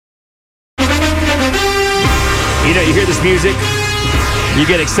You know, you hear this music, you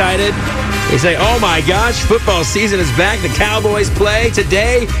get excited. You say, oh my gosh, football season is back. The Cowboys play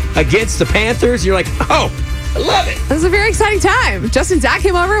today against the Panthers. You're like, oh, I love it. This is a very exciting time. Justin and Zach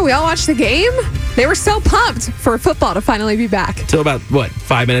came over. We all watched the game. They were so pumped for football to finally be back. Till about,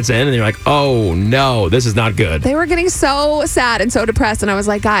 5 minutes in, and you're like, oh no, this is not good. They were getting so sad and so depressed, and I was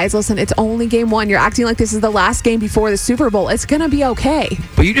like, guys, listen, it's only game one. You're acting like this is the last game before the Super Bowl. It's going to be okay.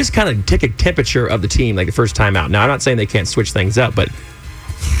 But you just kind of take a temperature of the team like the first time out. Now, I'm not saying they can't switch things up, but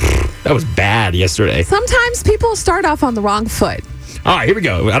that was bad yesterday. Sometimes people start off on the wrong foot. All right, here we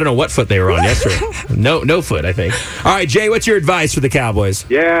go. I don't know what foot they were on yesterday. No foot, I think. All right, Jay, what's your advice for the Cowboys?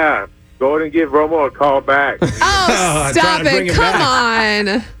 Yeah, go ahead and give Romo a call back. Oh, stop it. Come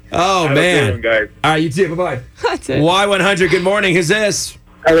on. Oh, Have a man. good one, guys. All right, you too. Bye-bye. That's it. Y100, good morning. Who's this?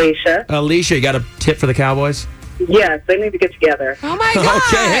 Alicia. Alicia, you got a tip for the Cowboys? Yes, they need to get together. Oh, my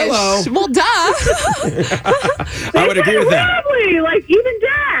gosh. Okay, hello. Well, duh. I would agree with that. Lovely, like even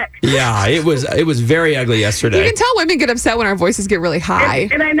Dak. Yeah, it was very ugly You yesterday. can tell women get upset when our voices get really high.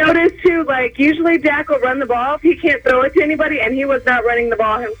 And I noticed too, like usually Dak will run the ball if he can't throw it to anybody, and he was not running the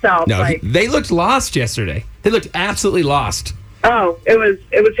ball himself. No, like, they looked lost yesterday. They looked absolutely lost. oh, it was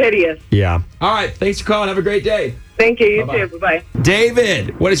hideous. Yeah. All right, thanks for calling. Have a great day. Thank you. You Bye-bye. too. Bye bye.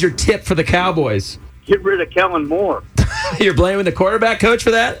 David, what is your tip for the Cowboys? Get rid of Kellen Moore. You're blaming the quarterback coach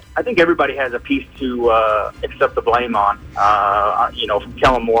for that? I think everybody has a piece to accept the blame on. From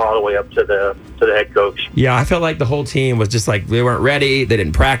Kellen Moore all the way up to the head coach. Yeah, I felt like the whole team was just like, they weren't ready. They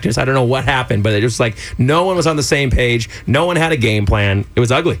didn't practice. I don't know what happened, but they just like, no one was on the same page. No one had a game plan. It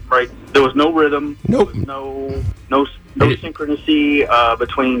was ugly. Right. There was no rhythm. Nope. There was no synchronicity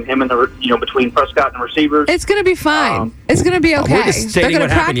between him and between Prescott and the receivers. It's going to be fine. It's going to be okay. we're just stating what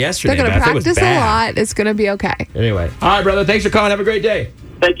happened yesterday, They're going to Beth. It was practice a bad. lot. It's going to be okay. Anyway. All right, brother. Thanks for calling. Have a great day.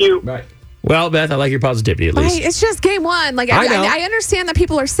 Thank you. Bye. Well, Beth, I like your positivity at least. Right, it's just game one. Like I know. I understand that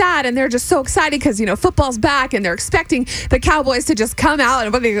people are sad and they're just so excited because football's back and they're expecting the Cowboys to just come out.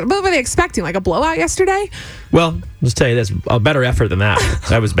 And what were they expecting? Like a blowout yesterday? Well, let's tell you this, a better effort than that.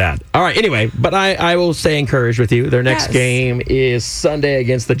 That was bad. All right, anyway, but I will stay encouraged with you. Their next game is Sunday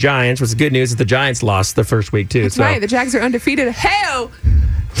against the Giants, which is good news is the Giants lost the first week, too. That's right. The Jags are undefeated. Hey-o!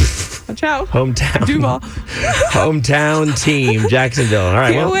 Watch out. Hometown. Duval. Hometown team, Jacksonville. All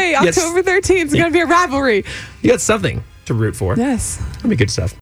right, Can't wait. October 13th is going to be a rivalry. You got something to root for. Yes. That'll be good stuff.